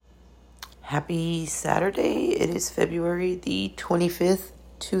Happy Saturday. It is February the 25th,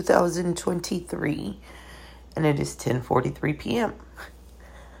 2023, and it is 10:43 p.m.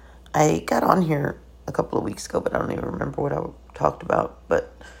 I got on here a couple of weeks ago, but I don't even remember what I talked about.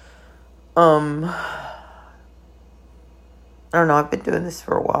 But, I don't know. I've been doing this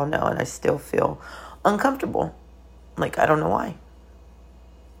for a while now, and I still feel uncomfortable. Like, I don't know why.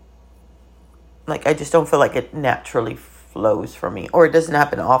 Like, I just don't feel like it naturally flows for me. Or it doesn't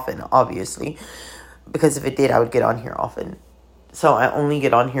happen often, obviously. Because if it did, I would get on here often. So I only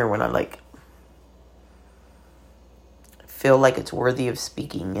get on here when I, feel like it's worthy of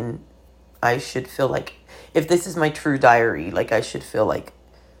speaking. And I should feel like, if this is my true diary, I should feel like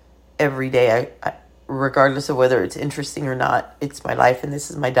every day, I regardless of whether it's interesting or not, it's my life and this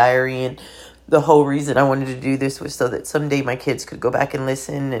is my diary. And the whole reason I wanted to do this was so that someday my kids could go back and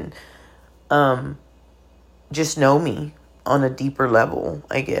listen and just know me on a deeper level,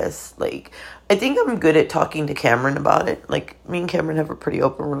 I guess. I think I'm good at talking to Cameron about it. Me and Cameron have a pretty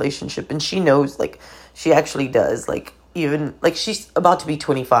open relationship, and she knows, she actually does. Even, she's about to be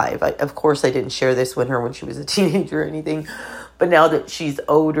 25. Of course, I didn't share this with her when she was a teenager or anything, but now that she's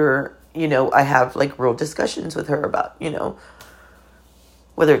older, I have, real discussions with her about,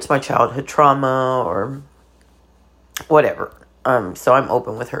 whether it's my childhood trauma or whatever. So I'm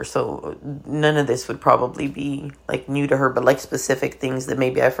open with her. So none of this would probably be new to her, but specific things that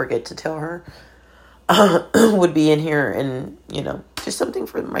maybe I forget to tell her would be in here, and just something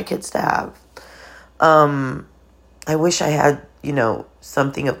for my kids to have. I wish I had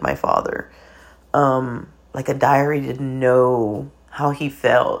something of my father, a diary to know how he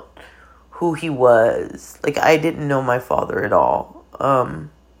felt, who he was. I didn't know my father at all.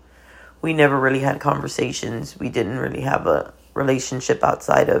 We never really had conversations. We didn't really have a relationship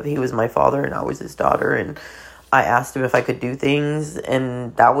outside of, he was my father and I was his daughter, and I asked him if I could do things,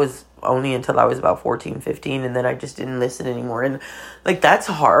 and that was only until I was about 14, 15, and then I just didn't listen anymore. And that's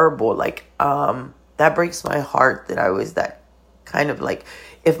horrible. That breaks my heart that I was that kind of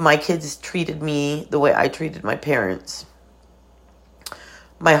if my kids treated me the way I treated my parents,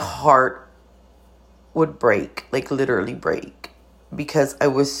 my heart would break, literally break, because I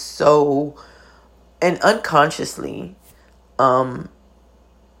was so, and unconsciously,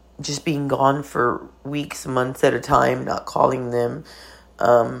 just being gone for weeks, months at a time, not calling them,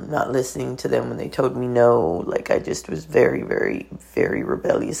 not listening to them when they told me no. I just was very, very, very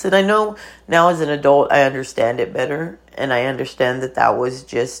rebellious. And I know now as an adult, I understand it better. And I understand that was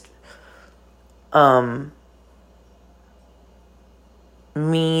just,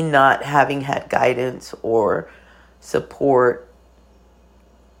 me not having had guidance or support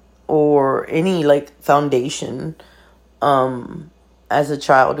or any foundation, as a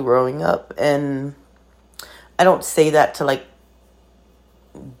child growing up. And I don't say that to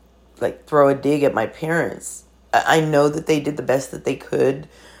throw a dig at my parents. I know that they did the best that they could.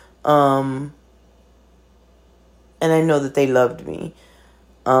 And I know that they loved me.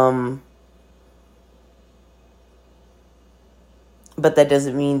 But that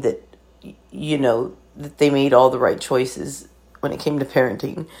doesn't mean that, that they made all the right choices when it came to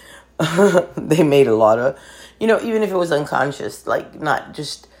parenting. They made a lot of, even if it was unconscious, not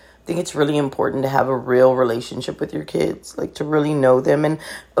just, I think it's really important to have a real relationship with your kids, to really know them. And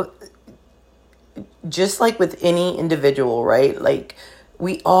just with any individual, right?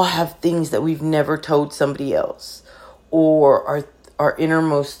 We all have things that we've never told somebody else, or our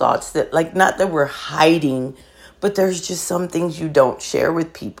innermost thoughts that, not that we're hiding, but there's just some things you don't share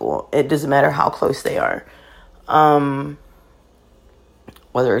with people. It doesn't matter how close they are.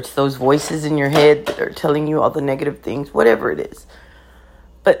 Whether it's those voices in your head that are telling you all the negative things, whatever it is.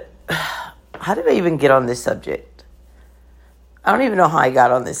 But how did I even get on this subject? I don't even know how I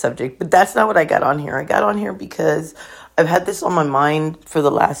got on this subject, but that's not what I got on here. I got on here because I've had this on my mind for the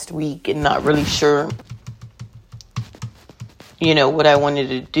last week and not really sure, what I wanted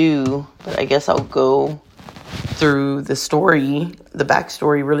to do. But I guess I'll go through the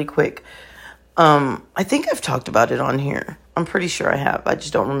backstory really quick. I think I've talked about it on here. I'm pretty sure I have. I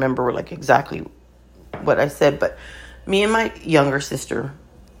just don't remember exactly what I said. But me and my younger sister,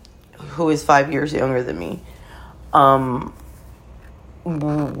 who is 5 years younger than me,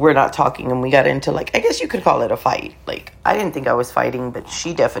 we're not talking, and we got into I guess you could call it a fight. I didn't think I was fighting, but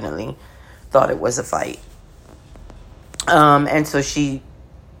she definitely thought it was a fight. And so she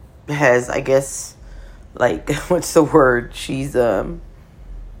has, I guess, what's the word? She's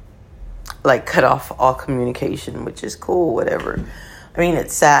cut off all communication, which is cool, whatever. I mean,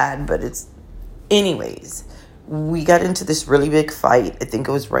 it's sad, but it's, anyways, we got into this really big fight. I think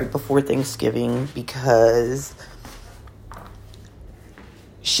it was right before Thanksgiving, because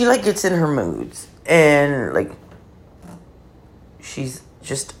she, like, gets in her moods. And, like, she's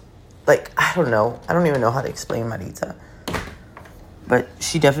just, like, I don't know. I don't even know how to explain Maritza. But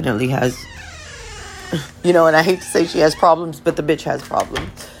she definitely has, and I hate to say she has problems, but the bitch has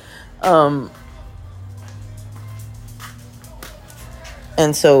problems.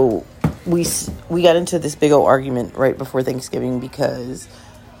 And so we got into this big old argument right before Thanksgiving because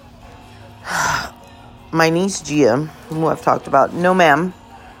my niece Gia, who I've talked about, no ma'am,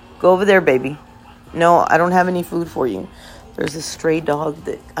 go over there, baby. No, I don't have any food for you. There's a stray dog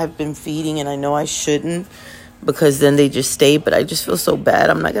that I've been feeding, and I know I shouldn't because then they just stay, but I just feel so bad.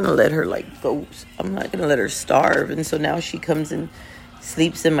 I'm not going to let her, go. I'm not going to let her starve. And so now she comes and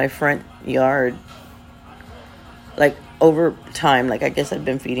sleeps in my front yard. Over time, I guess I've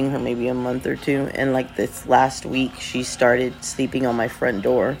been feeding her maybe a month or two. And, this last week, she started sleeping on my front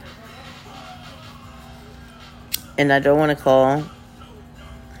door. And I don't want to call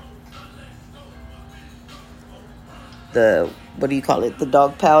the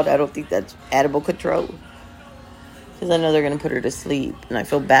dog pound. I don't think that's animal control. Because I know they're going to put her to sleep. And I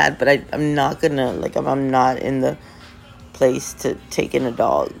feel bad, but I'm not going to, I'm not in the place to take in a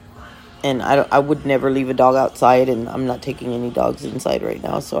dog. And I would never leave a dog outside, and I'm not taking any dogs inside right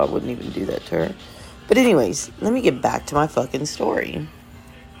now, so I wouldn't even do that to her. But anyways, let me get back to my fucking story.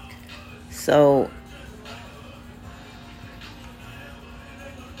 So,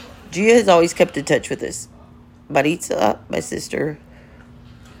 Gia has always kept in touch with us. Maritza, my sister,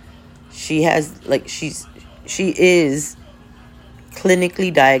 she has, she is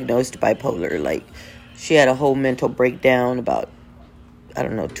clinically diagnosed bipolar. She had a whole mental breakdown about,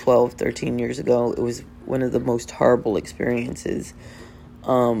 12, 13 years ago. It was one of the most horrible experiences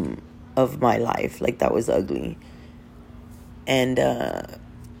of my life. That was ugly. And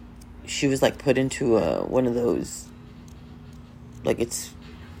she was, put into one of those, it's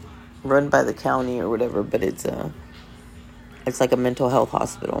run by the county or whatever, but it's like a mental health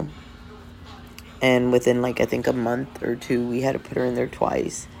hospital. And within, I think a month or two, we had to put her in there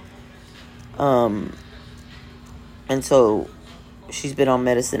twice. And so she's been on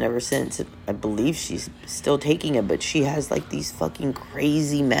medicine ever since. I believe she's still taking it, but she has these fucking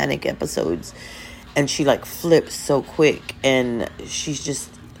crazy manic episodes, and she flips so quick, and she's just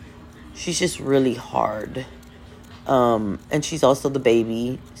really hard. And she's also the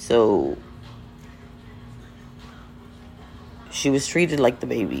baby, so she was treated like the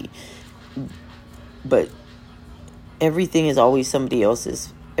baby, but everything is always somebody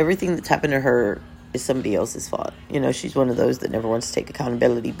else's. Everything that's happened to her is somebody else's fault. She's one of those that never wants to take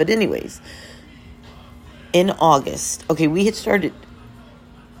accountability. But anyways, in August, we had started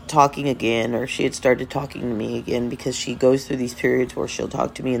talking again, or she had started talking to me again, because she goes through these periods where she'll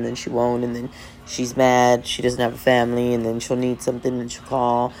talk to me and then she won't, and then she's mad, she doesn't have a family, and then she'll need something and she'll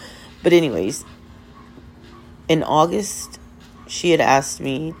call. But anyways, in August, she had asked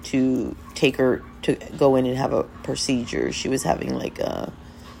me to take her to go in and have a procedure. She was having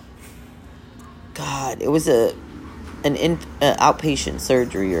it was an outpatient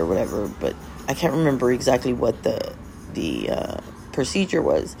surgery or whatever, but I can't remember exactly what the procedure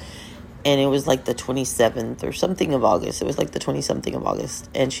was. And it was the 27th or something of August. It was the 20-something of August.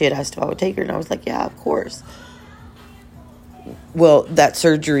 And she had asked if I would take her, and I was like, yeah, of course. Well, that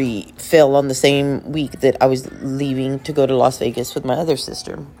surgery fell on the same week that I was leaving to go to Las Vegas with my other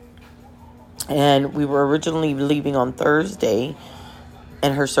sister. And we were originally leaving on Thursday,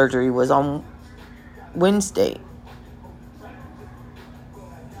 and her surgery was on Wednesday.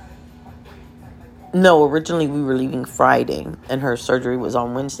 No, originally we were leaving Friday, and her surgery was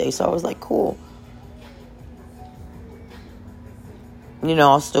on Wednesday. So I was like, cool.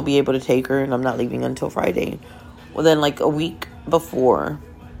 I'll still be able to take her, and I'm not leaving until Friday. Well, then, a week before,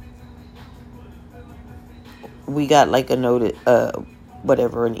 we got, a note,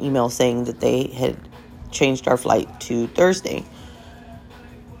 an email saying that they had changed our flight to Thursday.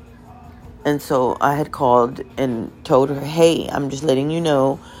 And so I had called and told her, hey, I'm just letting you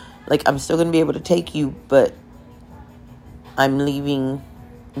know, I'm still going to be able to take you, but I'm leaving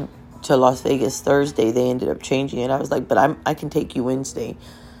to Las Vegas Thursday. They ended up changing it. I was like, but I can take you Wednesday.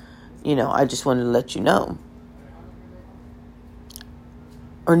 I just wanted to let you know.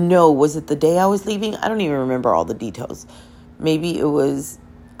 Or no, was it the day I was leaving? I don't even remember all the details. Maybe it was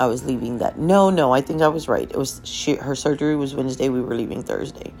I was leaving that. No, I think I was right. It was her surgery was Wednesday. We were leaving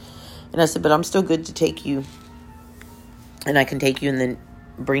Thursday. And I said, but I'm still good to take you. And I can take you and then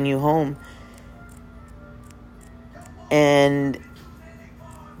bring you home. And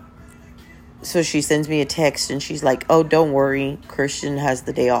so she sends me a text and she's like, oh, don't worry. Christian has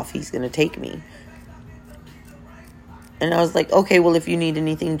the day off. He's going to take me. And I was like, okay, well, if you need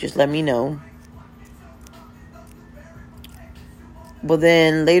anything, just let me know. Well,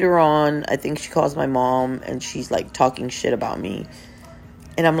 then later on, I think she calls my mom and she's like talking shit about me.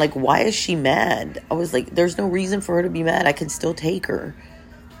 And I'm like, why is she mad? I was like, there's no reason for her to be mad. I can still take her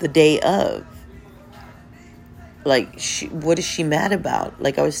the day of. Like, what is she mad about?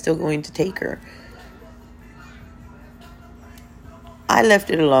 Like, I was still going to take her. I left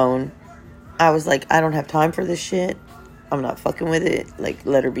it alone. I was like, I don't have time for this shit. I'm not fucking with it. Like,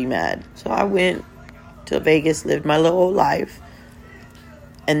 let her be mad. So I went to Vegas, lived my little life.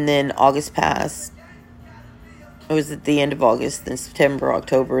 And then August passed. It was at the end of August. Then September,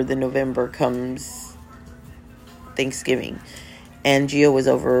 October. Then November comes Thanksgiving. And Gio was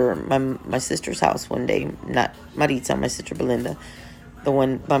over my sister's house one day. Not Maritza, my sister Belinda. The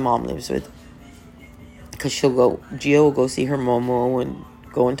one my mom lives with. Because Gio will go see her Momo and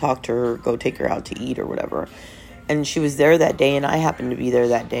go and talk to her. Go take her out to eat or whatever. And she was there that day. And I happened to be there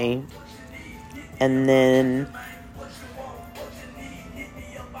that day. And then...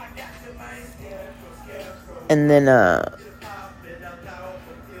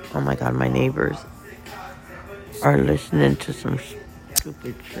 oh my God, my neighbors are listening to some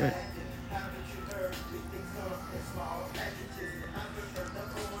stupid shit.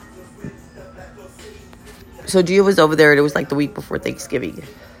 So Gia was over there, and it was like the week before Thanksgiving.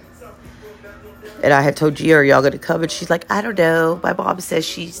 And I had told Gia, are y'all going to come? And she's like, I don't know. My mom says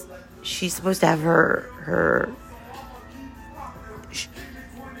she's supposed to have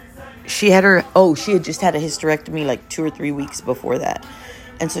she had just had a hysterectomy like 2 or 3 weeks before that.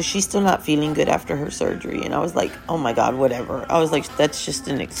 And so she's still not feeling good after her surgery. And I was like, oh my God, whatever. I was like, that's just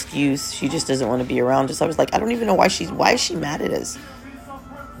an excuse. She just doesn't want to be around us. I was like, I don't even know why is she mad at us?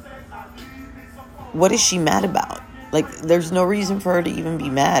 What is she mad about? Like, there's no reason for her to even be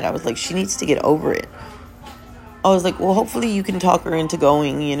mad. I was like, she needs to get over it. I was like, well, hopefully you can talk her into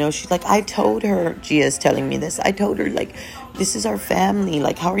going, you know. She's like, I told her, Gia's telling me this. I told her, like, this is our family.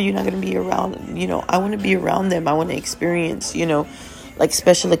 Like, how are you not going to be around? You know, I want to be around them. I want to experience, you know, like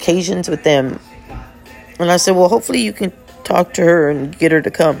special occasions with them. And I said, well, hopefully you can talk to her and get her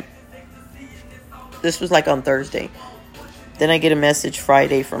to come. This was like on Thursday. Then I get a message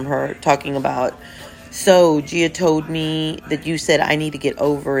Friday from her talking about, so Gia told me that you said I need to get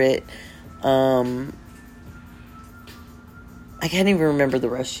over it. I can't even remember the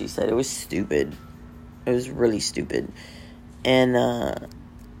rest she said. It was stupid. It was really stupid. And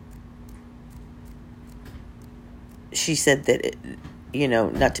she said that, you know,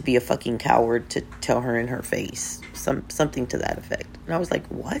 not to be a fucking coward, to tell her in her face. Something to that effect. And I was like,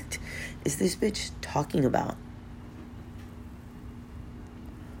 what is this bitch talking about?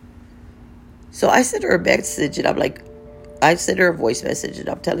 So I sent her a message and I'm like, I sent her a voice message and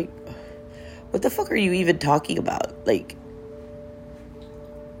I'm telling, what the fuck are you even talking about? Like,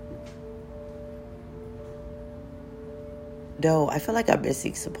 no, I feel like I'm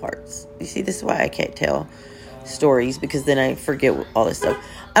missing some parts. You see, this is why I can't tell stories, because then I forget all this stuff.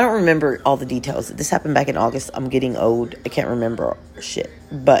 I don't remember all the details. This happened back in August. I'm getting old. I can't remember shit.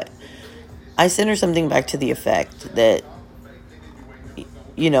 But I sent her something back to the effect that,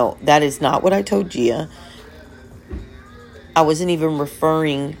 you know, that is not what I told Gia. I wasn't even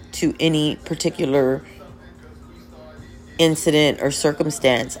referring to any particular incident or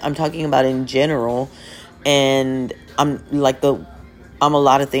circumstance. I'm talking about in general. And I'm a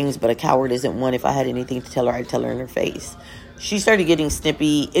lot of things, but a coward isn't one. If I had anything to tell her, I'd tell her in her face. She started getting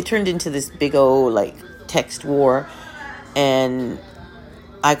snippy. It turned into this big old, like, text war. And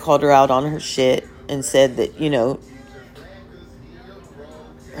I called her out on her shit and said that, you know,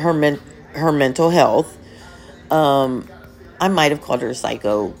 her mental health. I might have called her a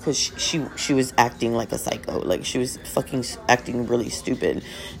psycho because she was acting like a psycho. Like, she was fucking acting really stupid,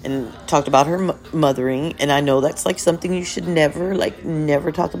 and talked about her mothering. And I know that's like something you should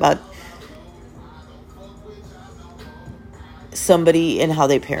never talk about somebody and how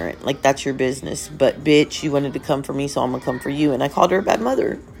they parent. Like, that's your business. But bitch, you wanted to come for me, so I'm gonna come for you. And I called her a bad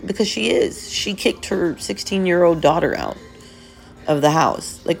mother because she is. She kicked her 16-year-old daughter out of the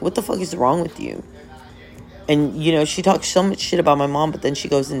house. Like, what the fuck is wrong with you? And, you know, she talks so much shit about my mom, but then she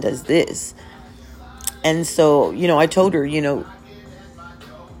goes and does this. And so, you know, I told her, you know,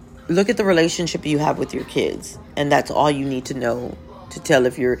 look at the relationship you have with your kids. And that's all you need to know to tell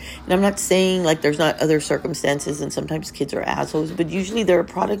if you're... And I'm not saying, like, there's not other circumstances, and sometimes kids are assholes, but usually they're a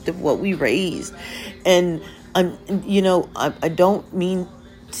product of what we raised. And, you know, I don't mean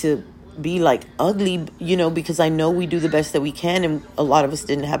to be like ugly, you know, because I know we do the best that we can, and a lot of us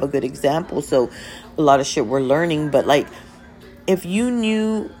didn't have a good example, so a lot of shit we're learning. But like, if you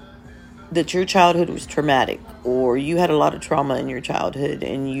knew that your childhood was traumatic, or you had a lot of trauma in your childhood,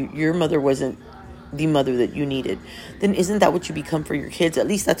 and your mother wasn't the mother that you needed, then isn't that what you become for your kids? At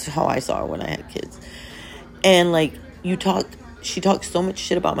least that's how I saw it when I had kids. And like, she talks so much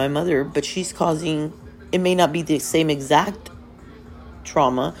shit about my mother, but she's causing, it may not be the same exact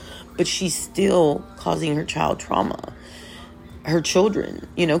trauma, but she's still causing her child trauma, her children,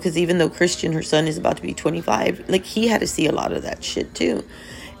 because even though Christian, her son, is about to be 25, like, he had to see a lot of that shit too.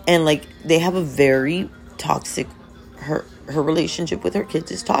 And like, they have a very toxic, her relationship with her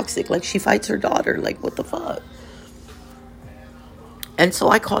kids is toxic. Like, she fights her daughter. Like, what the fuck? And so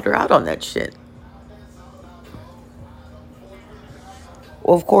I called her out on that shit.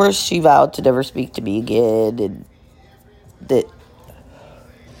 Well, of course, she vowed to never speak to me again, and that,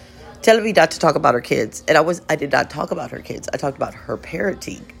 telling me not to talk about her kids. And I did not talk about her kids. I talked about her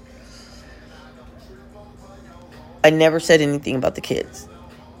parenting. I never said anything about the kids.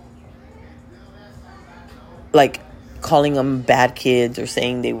 Like, calling them bad kids or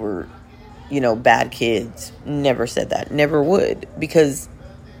saying they were, bad kids. Never said that. Never would. Because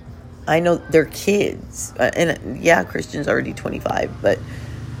I know they're kids. And yeah, Christian's already 25. But,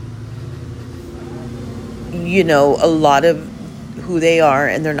 a lot of who they are,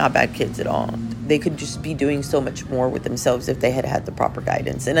 and they're not bad kids at all. They could just be doing so much more with themselves if they had the proper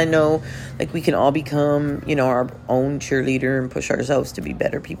guidance. And I know, like, we can all become, our own cheerleader and push ourselves to be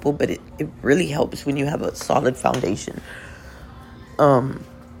better people, but it really helps when you have a solid foundation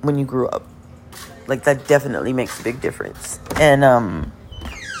when you grew up. Like, that definitely makes a big difference. And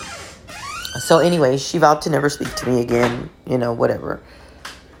so anyway, she vowed to never speak to me again, whatever.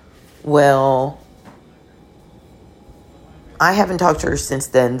 Well, I haven't talked to her since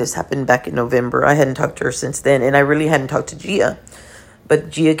then. This happened back in November. I hadn't talked to her since then. And I really hadn't talked to Gia. But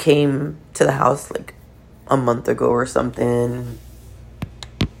Gia came to the house like a month ago or something.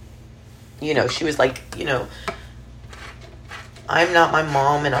 She was like, I'm not my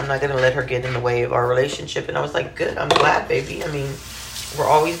mom, and I'm not going to let her get in the way of our relationship. And I was like, good. I'm glad, baby. I mean, we're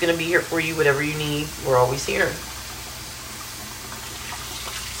always going to be here for you. Whatever you need, we're always here.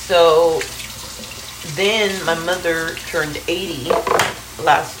 So then my mother turned 80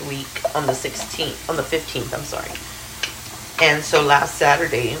 last week on the 15th, I'm sorry. And so last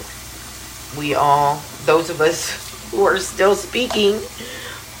Saturday, we all, those of us who are still speaking,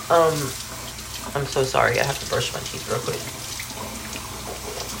 I'm so sorry, I have to brush my teeth real quick.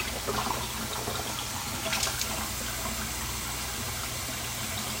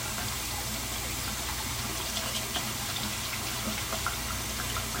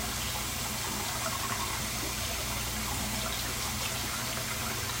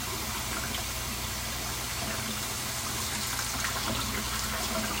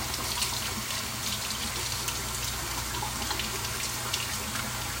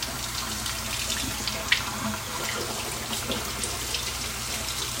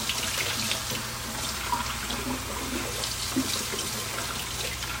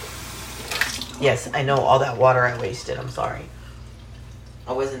 Yes, I know all that water I wasted. I'm sorry.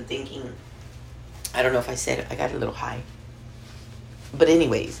 I wasn't thinking. I don't know if I said it. I got a little high. But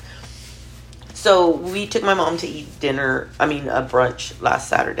anyways. So we took my mom to eat a brunch last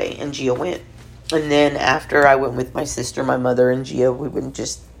Saturday. And Gia went. And then after I went with my sister, my mother, and Gia, we went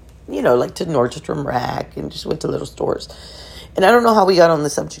just, like to Nordstrom Rack and just went to little stores. And I don't know how we got on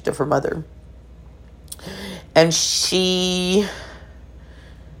the subject of her mother. And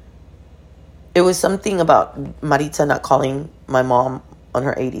it was something about Maritza not calling my mom on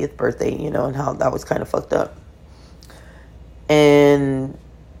her 80th birthday, and how that was kind of fucked up. And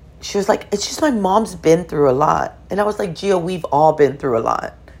she was like, it's just my mom's been through a lot. And I was like, Gia, we've all been through a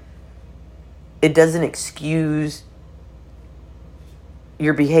lot. It doesn't excuse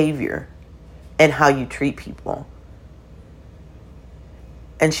your behavior and how you treat people.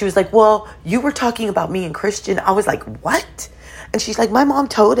 And she was like, well, you were talking about me and Christian. I was like, what? And she's like, my mom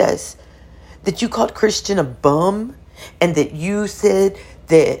told us that you called Christian a bum, and that you said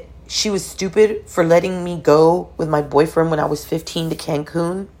that she was stupid for letting me go with my boyfriend when I was 15 to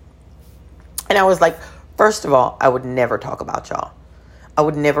Cancun. And I was like, first of all, I would never talk about y'all. I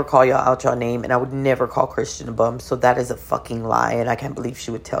would never call y'all out y'all name, and I would never call Christian a bum. So that is a fucking lie, and I can't believe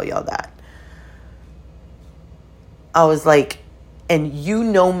she would tell y'all that. I was like, and you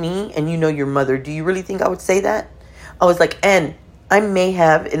know me, and you know your mother. Do you really think I would say that? I was like, and I may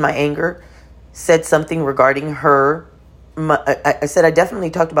have, in my anger, said something regarding her. I said I definitely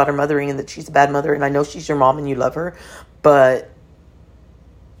talked about her mothering and that she's a bad mother, and I know she's your mom and you love her, but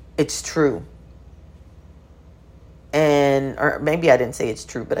it's true. Or maybe I didn't say it's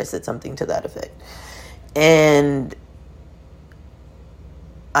true, but I said something to that effect. And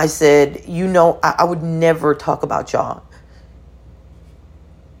I said, I would never talk about y'all.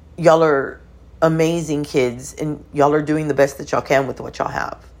 Y'all are amazing kids, and y'all are doing the best that y'all can with what y'all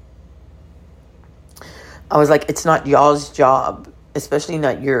have. I was like, it's not y'all's job, especially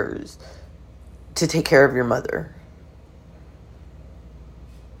not yours, to take care of your mother.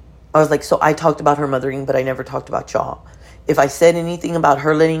 I was like, so I talked about her mothering, but I never talked about y'all. If I said anything about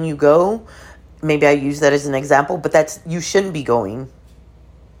her letting you go, maybe I use that as an example, but you shouldn't be going.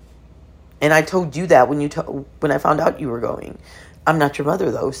 And I told you that when I found out you were going. I'm not your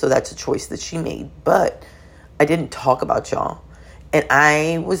mother, though, so that's a choice that she made. But I didn't talk about y'all. And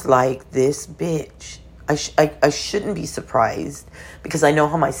I was like, this bitch. I shouldn't be surprised because I know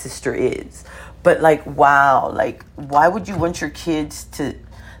how my sister is. But, like, wow. Like, why would you want your kids to...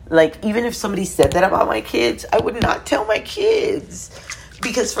 Like, even if somebody said that about my kids, I would not tell my kids.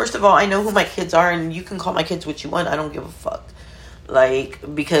 Because, first of all, I know who my kids are, and you can call my kids what you want. I don't give a fuck.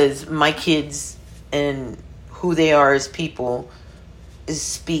 Like, because my kids and who they are as people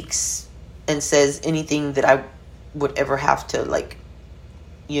speaks and says anything that I would ever have to, like,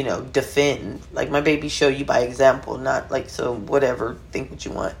 defend. Like, my babies show you by example, not like, so whatever, think what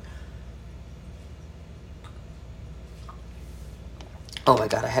you want. Oh my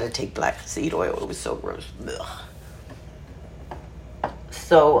God, I had to take black seed oil. It was so gross. Ugh.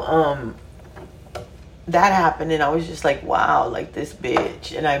 So, that happened, and I was just like, wow, like, this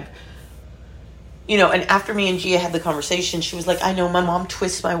bitch. And and after me and Gia had the conversation, she was like, I know my mom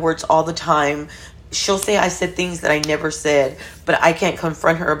twists my words all the time. She'll say I said things that I never said, but I can't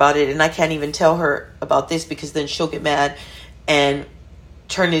confront her about it, and I can't even tell her about this because then she'll get mad and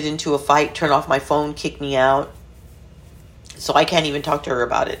turn it into a fight, turn off my phone, kick me out. So I can't even talk to her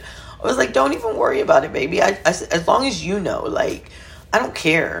about it. I was like, don't even worry about it, baby. I as long as you know, like, I don't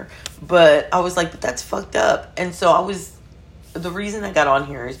care. But I was like, but that's fucked up. And so the reason I got on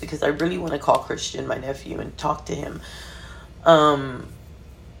here is because I really want to call Christian, my nephew, and talk to him.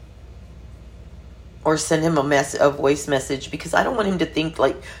 Or send him a voice message, because I don't want him to think,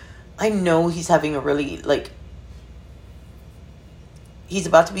 like, I know he's having a really, like, he's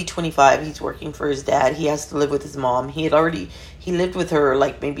about to be 25. He's working for his dad. He has to live with his mom. He lived with her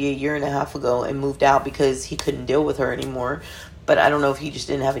like maybe a year and a half ago and moved out because he couldn't deal with her anymore. But I don't know if he just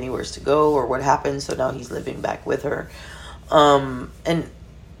didn't have anywhere to go or what happened. So now he's living back with her. And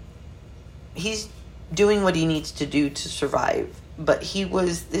he's doing what he needs to do to survive. But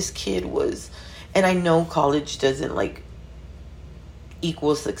this kid was, and I know college doesn't like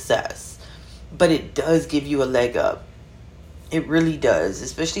equal success, but it does give you a leg up. It really does,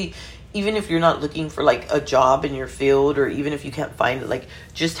 especially even if you're not looking for like a job in your field, or even if you can't find it, like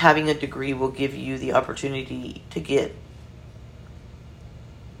just having a degree will give you the opportunity to get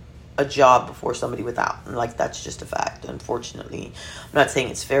a job before somebody without. And like, that's just a fact, unfortunately. I'm not saying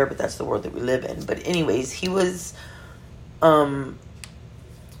it's fair, but that's the world that we live in. But anyways, he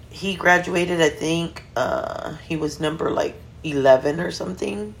graduated, I think, he was number like 11 or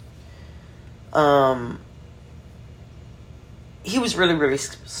something. He was really, really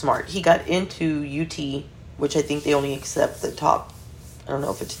smart. He got into UT, which I think they only accept the top, I don't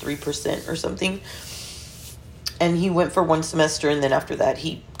know if it's 3% or something. And he went for one semester, and then after that,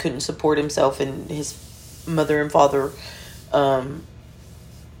 he couldn't support himself, and his mother and father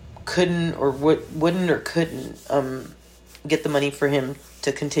couldn't get the money for him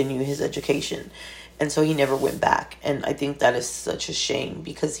to continue his education. And so he never went back. And I think that is such a shame,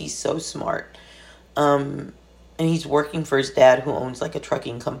 because he's so smart. And he's working for his dad, who owns like a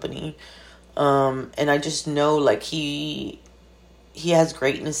trucking company. And I just know like he has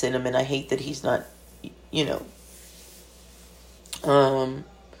greatness in him, and I hate that he's not,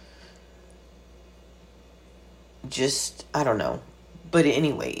 just, I don't know. But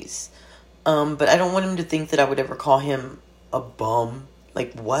anyways, but I don't want him to think that I would ever call him a bum.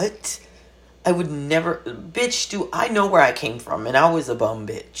 Like, what? I would never, bitch, I know where I came from, and I was a bum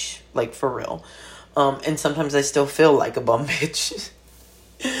bitch, like, for real. And sometimes I still feel like a bum bitch.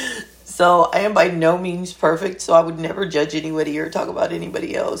 So I am by no means perfect, so I would never judge anybody or talk about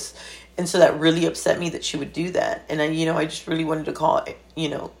anybody else. And so that really upset me that she would do that. And I just really wanted to call,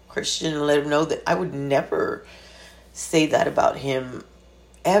 Christian and let him know that I would never say that about him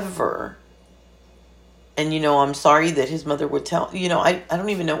ever. And, I'm sorry that his mother would tell, I don't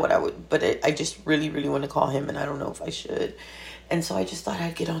even know what I would, but I just really, really want to call him, and I don't know if I should. And so I just thought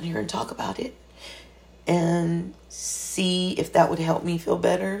I'd get on here and talk about it and see if that would help me feel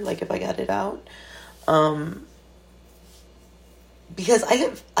better, like if I got it out. Because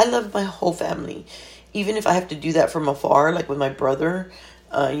I love my whole family. Even if I have to do that from afar, like with my brother,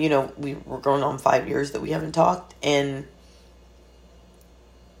 we're going on 5 years that we haven't talked, and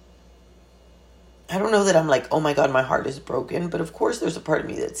I don't know that I'm like, oh my God, my heart is broken. But of course, there's a part of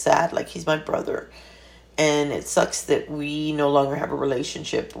me that's sad. Like, he's my brother. And it sucks that we no longer have a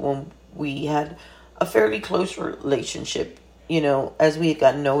relationship when we had a fairly close relationship. You know, as we had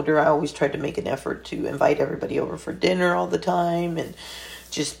gotten older, I always tried to make an effort to invite everybody over for dinner all the time and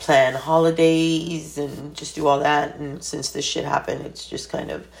just plan holidays and just do all that. And since this shit happened, it's just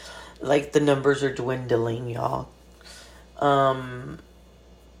kind of like the numbers are dwindling, y'all.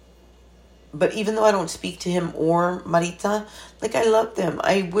 But even though I don't speak to him or Marita, like, I love them.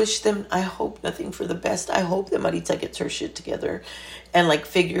 I wish them, I hope nothing for the best. I hope that Marita gets her shit together and, like,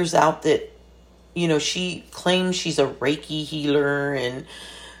 figures out that, you know, she claims she's a Reiki healer and,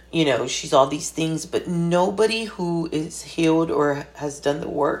 you know, she's all these things, but nobody who is healed or has done the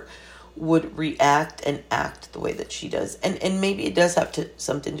work would react and act the way that she does. And maybe it does have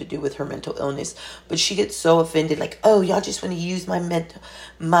something to do with her mental illness, but she gets so offended, like, oh, y'all just want to use my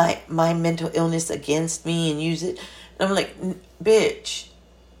mental illness against me and use it. And I'm like, bitch,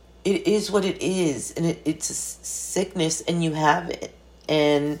 it is what it is, and it's a sickness, and you have it.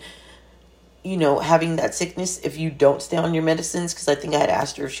 And, you know, having that sickness, if you don't stay on your medicines, because I think I had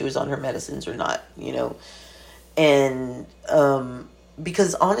asked her if she was on her medicines or not, you know, and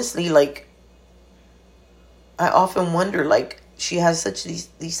because honestly, like, I often wonder, like, she has such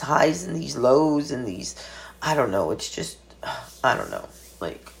these highs and these lows and these, I don't know, it's just, I don't know,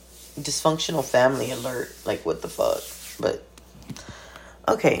 like, dysfunctional family alert, like, what the fuck. But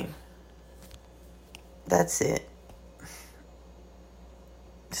okay, that's it.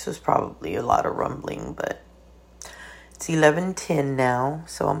 This was probably a lot of rumbling, but it's 11:10 now,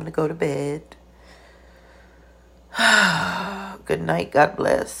 so I'm gonna go to bed. Good night, God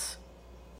bless.